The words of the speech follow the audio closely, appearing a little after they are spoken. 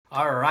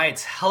All right,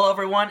 hello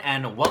everyone,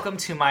 and welcome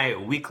to my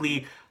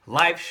weekly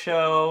live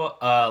show,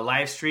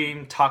 live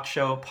stream, talk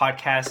show,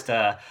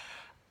 podcast.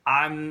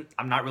 I'm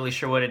not really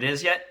sure what it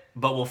is yet,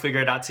 but we'll figure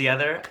it out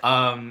together.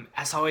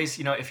 As always,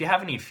 if you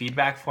have any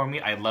feedback for me,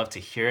 I'd love to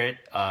hear it.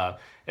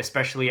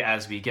 Especially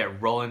as we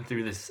get rolling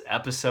through this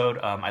episode,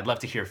 I'd love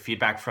to hear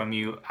feedback from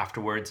you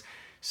afterwards.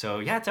 So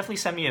yeah, definitely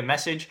send me a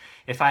message.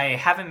 If I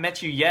haven't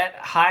met you yet,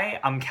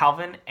 hi, I'm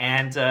Calvin,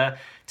 and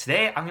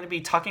today I'm going to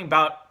be talking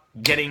about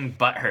getting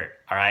butthurt.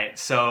 All right,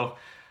 so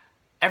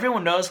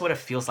everyone knows what it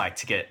feels like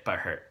to get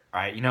butthurt.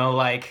 All right,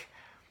 like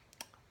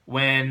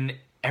when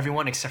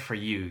everyone except for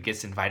you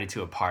gets invited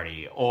to a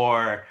party,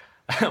 or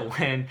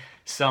when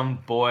some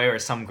boy or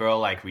some girl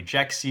like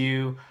rejects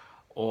you,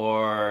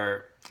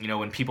 or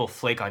when people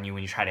flake on you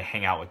when you try to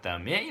hang out with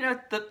them. Yeah,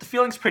 the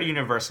feeling's pretty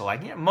universal.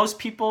 Like, most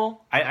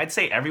people, I'd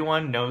say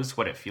everyone knows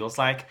what it feels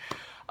like.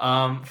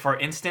 For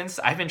instance,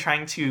 I've been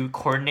trying to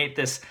coordinate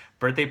this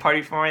birthday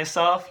party for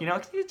myself.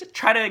 To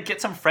try to get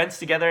some friends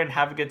together and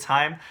have a good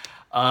time.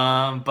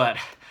 But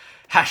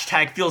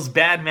hashtag feels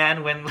bad,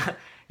 man, when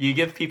you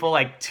give people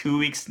like 2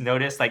 weeks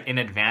notice, like in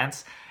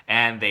advance,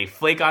 and they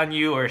flake on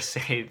you or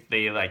say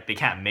they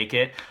can't make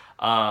it.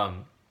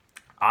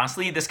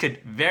 Honestly, this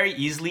could very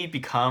easily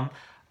become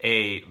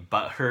a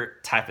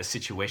butthurt type of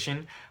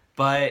situation.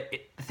 But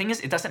the thing is,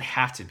 it doesn't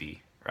have to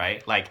be,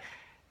 right? Like,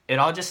 it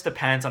all just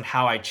depends on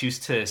how I choose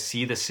to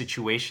see the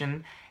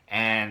situation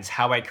and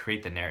how I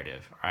create the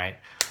narrative, right?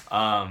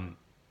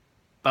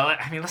 But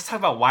let's talk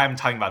about why I'm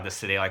talking about this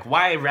today. Like,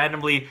 why I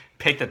randomly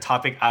picked the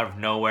topic out of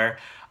nowhere.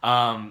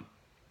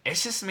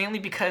 It's just mainly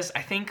because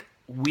I think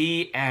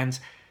we and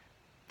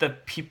the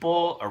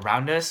people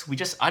around us, we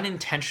just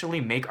unintentionally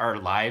make our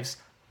lives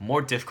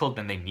more difficult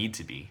than they need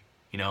to be.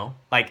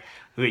 Like,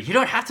 you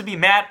don't have to be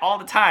mad all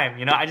the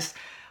time. I just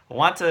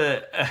want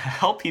to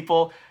help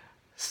people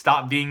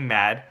stop being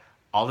mad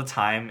all the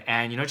time,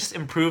 and just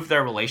improve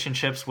their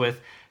relationships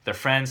with their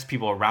friends,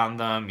 people around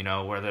them,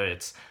 whether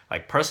it's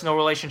like personal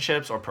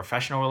relationships or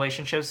professional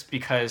relationships,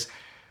 because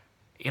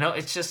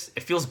it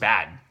feels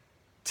bad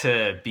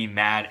to be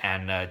mad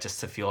and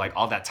just to feel like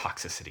all that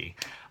toxicity.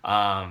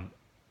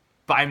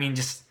 But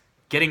just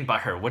getting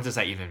butthurt, what does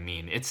that even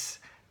mean? It's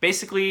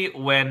basically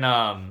when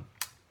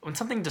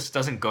something just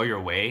doesn't go your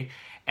way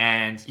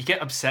and you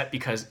get upset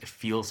because it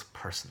feels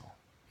personal.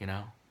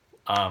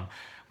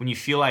 When you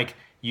feel like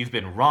you've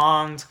been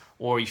wronged,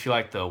 or you feel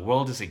like the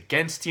world is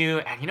against you,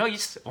 and you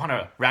just want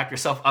to wrap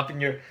yourself up in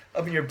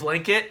your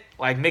blanket,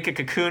 like make a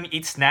cocoon,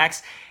 eat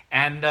snacks,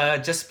 and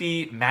just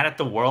be mad at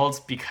the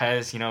world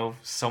because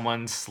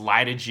someone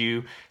slighted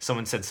you,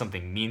 someone said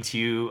something mean to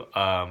you,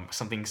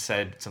 someone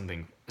said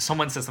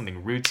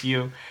something rude to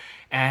you,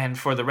 and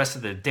for the rest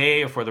of the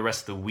day or for the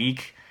rest of the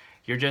week,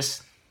 you're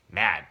just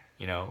mad.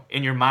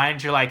 In your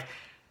mind, you're like,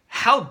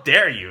 how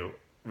dare you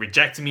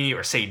reject me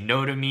or say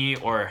no to me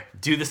or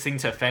do this thing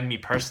to offend me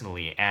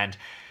personally. And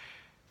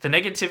the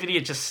negativity,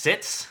 it just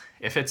sits.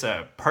 If it's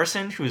a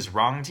person who's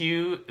wronged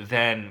you,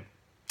 then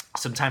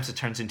sometimes it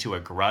turns into a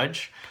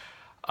grudge.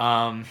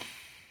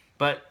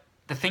 But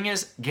the thing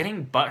is,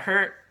 getting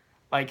butthurt,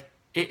 like,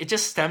 it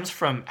just stems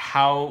from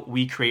how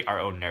we create our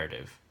own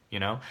narrative.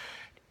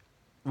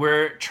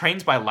 We're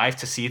trained by life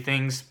to see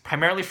things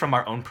primarily from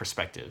our own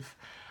perspective.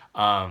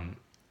 And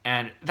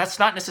that's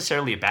not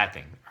necessarily a bad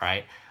thing,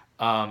 right?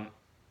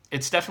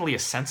 It's definitely a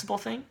sensible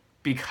thing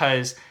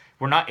because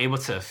we're not able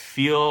to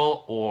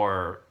feel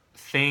or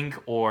think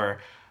or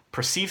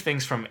perceive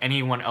things from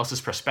anyone else's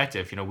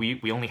perspective.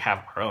 We only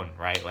have our own,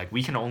 right? Like,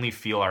 we can only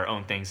feel our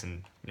own things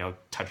and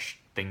touch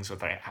things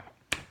with our.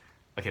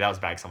 Okay, that was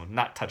bad. Someone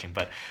not touching,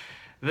 but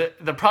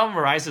the problem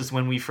arises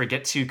when we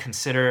forget to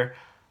consider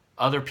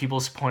other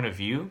people's point of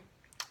view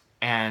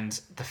and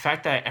the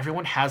fact that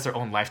everyone has their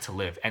own life to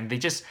live, and they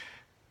just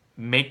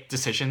make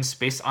decisions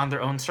based on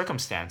their own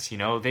circumstance.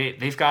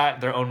 They've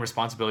got their own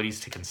responsibilities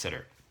to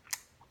consider.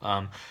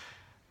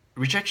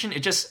 Rejection,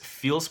 it just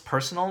feels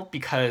personal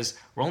because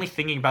we're only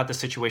thinking about the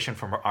situation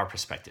from our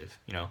perspective.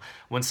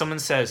 When someone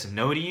says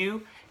no to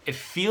you, it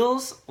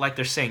feels like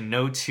they're saying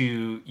no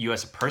to you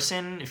as a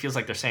person. It feels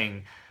like they're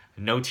saying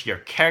no to your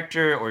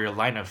character or your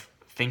line of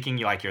thinking,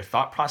 like your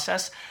thought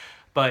process.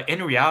 But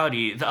in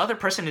reality, the other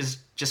person is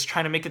just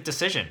trying to make a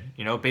decision,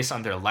 based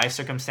on their life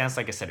circumstance,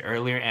 like I said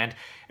earlier, and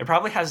it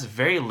probably has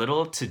very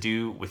little to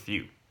do with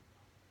you,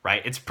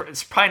 right? It's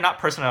probably not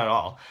personal at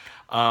all.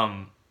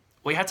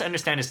 What you have to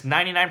understand is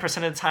 99%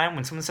 of the time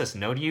when someone says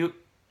no to you,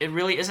 it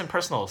really isn't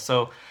personal.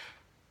 So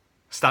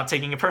stop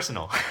taking it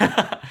personal.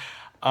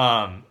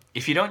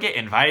 If you don't get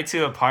invited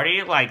to a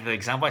party, like the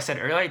example I said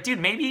earlier,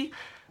 dude, maybe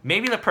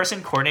the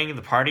person coordinating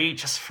the party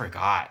just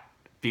forgot,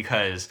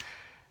 because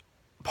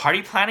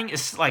party planning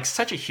is like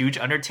such a huge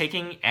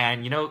undertaking,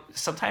 and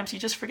sometimes you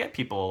just forget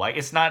people. Like,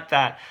 it's not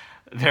that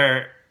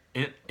they're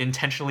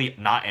intentionally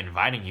not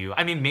inviting you.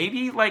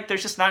 Maybe like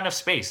there's just not enough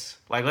space.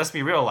 Like, let's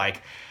be real.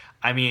 Like,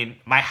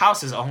 my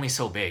house is only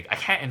so big. I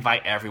can't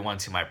invite everyone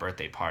to my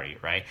birthday party,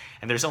 right?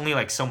 And there's only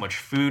like so much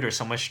food or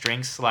so much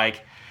drinks.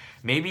 Like,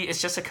 maybe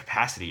it's just a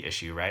capacity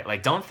issue, right?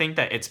 Like, don't think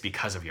that it's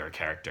because of your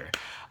character.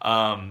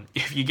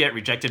 If you get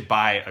rejected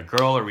by a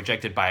girl or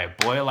rejected by a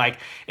boy, like,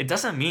 it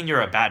doesn't mean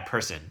you're a bad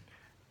person.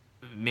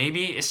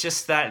 Maybe it's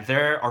just that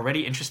they're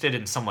already interested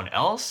in someone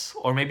else,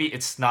 or maybe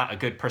it's not a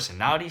good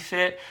personality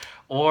fit,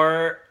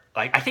 or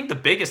like, I think the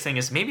biggest thing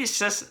is maybe it's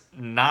just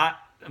not,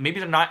 maybe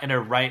they're not in a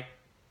right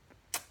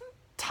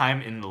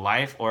time in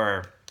life,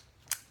 or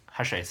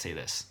how should I say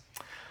this?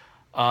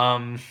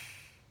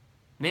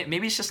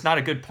 Maybe it's just not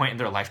a good point in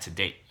their life to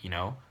date, you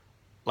know?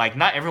 Like,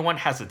 not everyone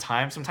has the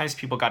time. Sometimes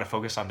people got to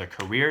focus on their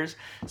careers.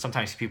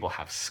 Sometimes people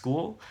have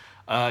school.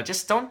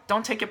 Just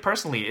don't take it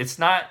personally. It's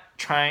not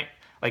trying,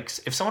 like,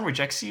 if someone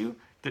rejects you,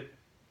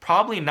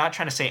 probably not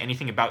trying to say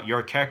anything about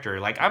your character.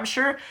 Like, I'm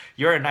sure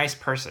you're a nice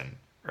person,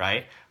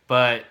 right?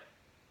 But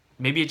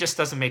maybe it just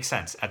doesn't make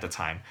sense at the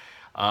time.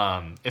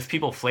 If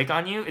people flake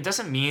on you, it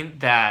doesn't mean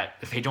that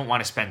if they don't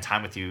want to spend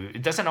time with you,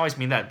 it doesn't always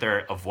mean that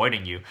they're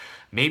avoiding you.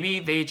 Maybe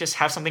they just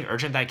have something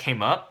urgent that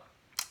came up,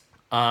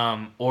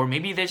 or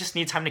maybe they just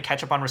need time to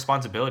catch up on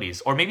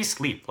responsibilities, or maybe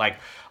sleep. Like,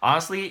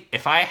 honestly,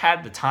 if I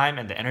had the time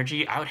and the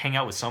energy, I would hang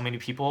out with so many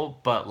people,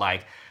 but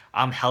like,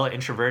 I'm hella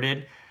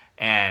introverted,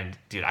 and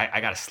dude, I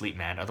gotta sleep,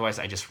 man. Otherwise,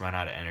 I just run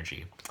out of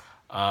energy.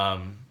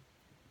 But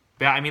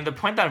yeah, I mean, the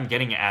point that I'm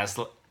getting at is,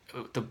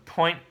 the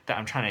point that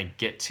I'm trying to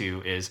get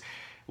to is,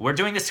 we're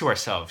doing this to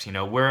ourselves, you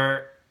know.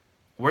 We're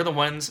the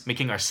ones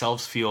making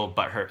ourselves feel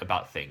butthurt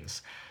about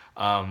things.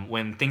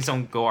 When things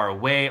don't go our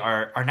way,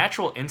 our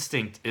natural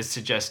instinct is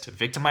to just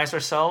victimize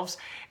ourselves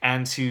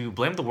and to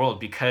blame the world,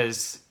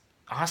 because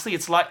honestly,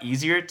 it's a lot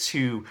easier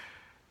to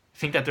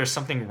think that there's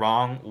something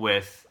wrong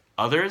with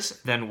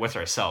others than with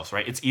ourselves,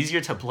 right? It's easier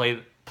to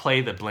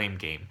play the blame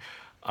game.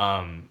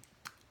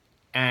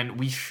 And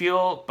we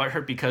feel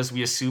butthurt because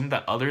we assume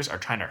that others are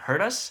trying to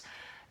hurt us,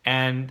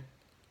 and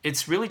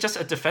it's really just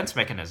a defense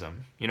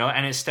mechanism, you know,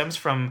 and it stems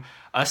from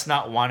us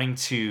not wanting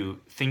to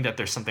think that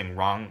there's something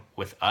wrong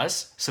with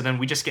us. So then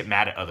we just get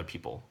mad at other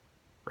people,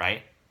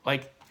 right?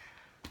 Like,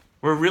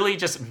 we're really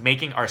just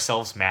making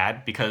ourselves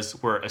mad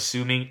because we're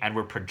assuming and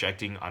we're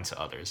projecting onto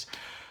others.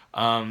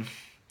 The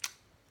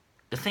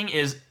thing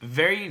is,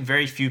 very,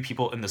 very few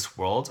people in this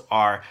world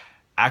are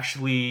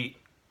actually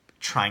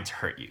trying to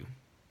hurt you,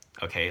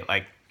 okay?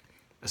 Like,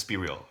 let's be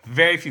real.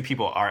 Very few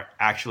people are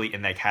actually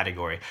in that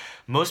category.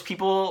 Most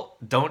people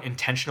don't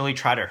intentionally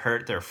try to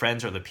hurt their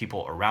friends or the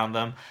people around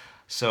them.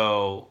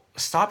 So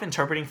stop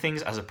interpreting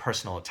things as a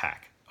personal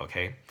attack,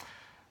 okay?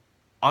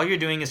 All you're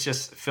doing is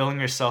just filling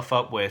yourself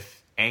up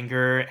with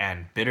anger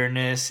and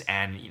bitterness,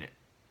 and, you know,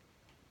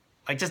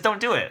 like, just don't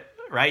do it,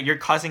 right? You're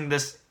causing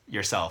this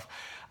yourself.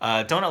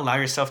 Don't allow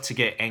yourself to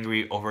get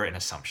angry over an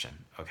assumption,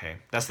 okay?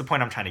 That's the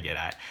point I'm trying to get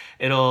at.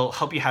 It'll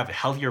help you have a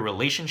healthier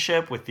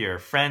relationship with your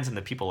friends and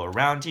the people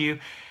around you.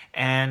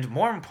 And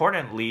more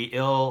importantly,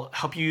 it'll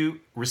help you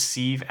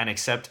receive and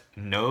accept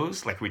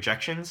no's, like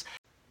rejections.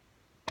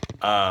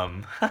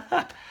 Did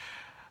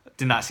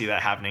not see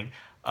that happening.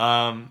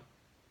 But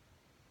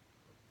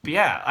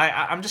yeah,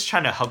 I'm just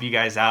trying to help you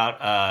guys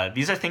out.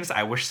 These are things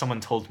I wish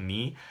someone told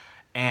me.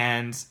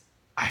 And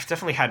I've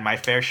definitely had my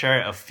fair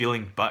share of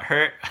feeling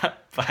butthurt,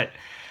 but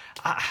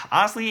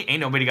honestly, ain't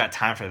nobody got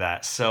time for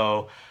that.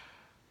 So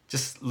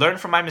just learn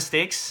from my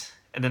mistakes,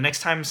 and the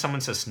next time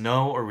someone says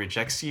no or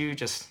rejects you,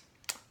 just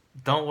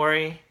don't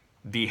worry,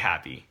 be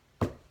happy.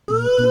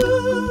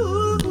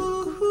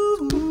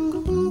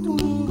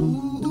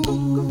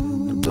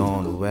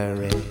 Don't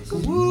worry,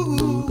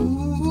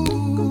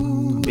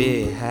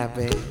 be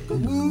happy.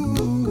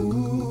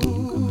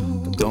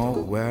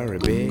 Don't worry,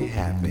 be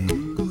happy.